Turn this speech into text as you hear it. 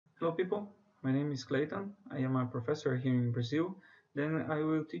Hello people, my name is Clayton. I am a professor here in Brazil. Then I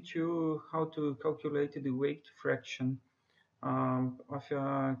will teach you how to calculate the weight fraction of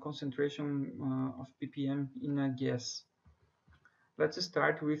a concentration of ppm in a gas. Let's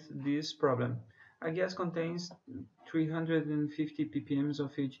start with this problem. A gas contains 350 ppm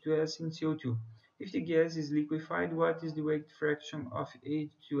of H2S in CO2. If the gas is liquefied, what is the weight fraction of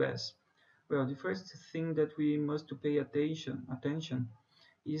H2S? Well, the first thing that we must pay attention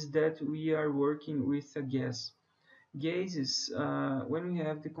is that we are working with a gas. Gases, when we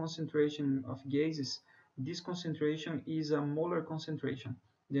have the concentration of gases, this concentration is a molar concentration.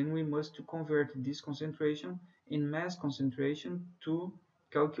 Then we must convert this concentration in mass concentration to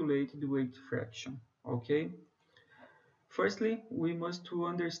calculate the weight fraction. Okay. Firstly, we must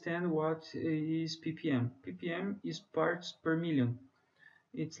understand what is ppm. ppm is parts per million.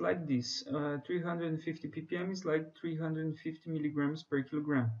 It's like this. 350 ppm is like 350 milligrams per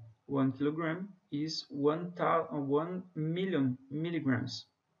kilogram. 1 kilogram is 1 million milligrams.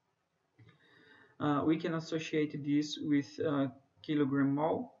 We can associate this with kilogram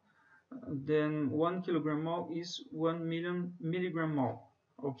mole. Then 1 kilogram mole is 1 million milligram mole.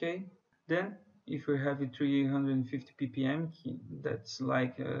 Okay? Then, if we have 350 ppm, that's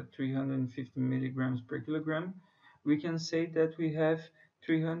like 350 milligrams per kilogram, we can say that we have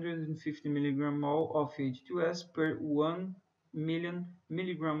 350 milligram mole of H2S per 1 million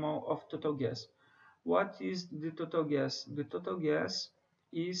milligram mole of total gas. What is the total gas? The total gas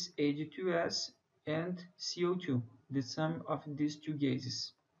is H2S and CO2, the sum of these two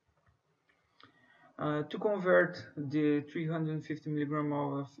gases. To convert the 350 milligram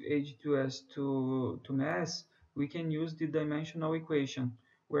mole of H2S to mass, we can use the dimensional equation,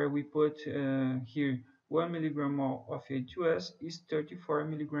 where we put here 1 milligram mole of H2S is 34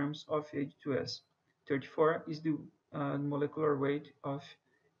 milligrams of H2S. 34 is the molecular weight of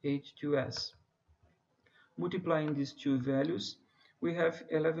H2S. Multiplying these two values, we have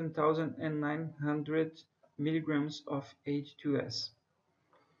 11,900 milligrams of H2S.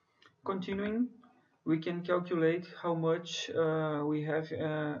 Continuing, we can calculate how much we have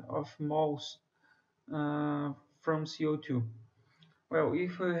of moles from CO2. Well,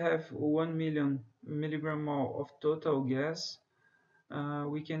 if we have 1 million milligram mole of total gas,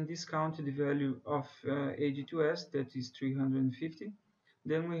 we can discount the value of H2S, that is 350.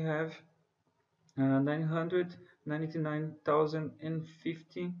 Then we have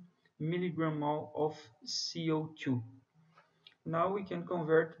 999,050 milligram mole of CO2. Now we can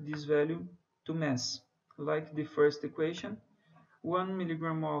convert this value to mass. Like the first equation, 1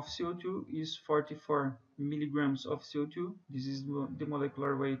 milligram of CO2 is 44 milligrams of CO2. This is the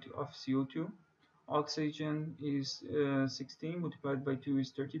molecular weight of CO2. Oxygen is 16, multiplied by 2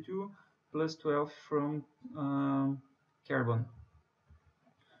 is 32, plus 12 from carbon.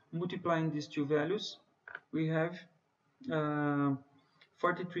 Multiplying these two values, we have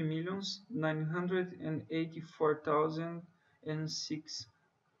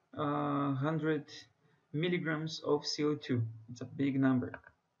 43,984,600 milligrams of CO2. It's a big number.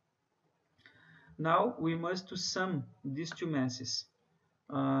 Now we must sum these two masses,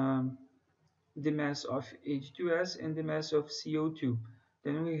 the mass of H2S and the mass of CO2.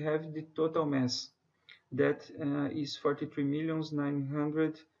 Then we have the total mass, that is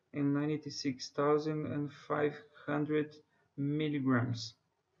 43,996,500 milligrams.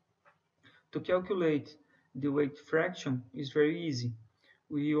 To calculate the weight fraction is very easy.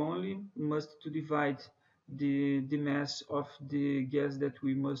 We only must divide the mass of the gas that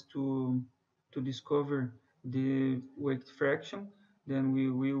we must to discover the weight fraction. Then we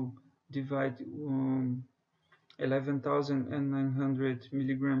will divide 11,900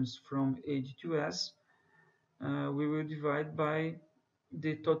 milligrams from H2S. We will divide by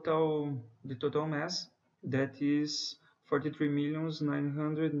the total mass, that is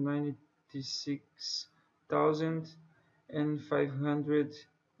 43,996,500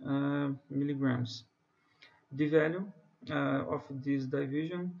 milligrams. The value of this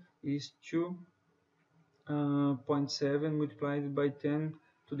division is 2.7 multiplied by 10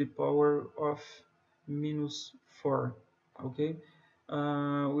 to the power of -4. Okay,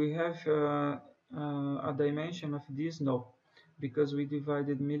 we have a dimension of this? No, because we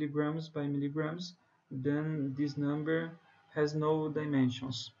divided milligrams by milligrams, then this number has no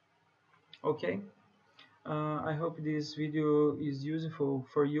dimensions. Okay, I hope this video is useful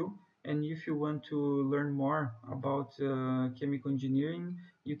for you, and if you want to learn more about chemical engineering,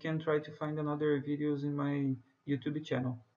 you can try to find another videos in my YouTube channel.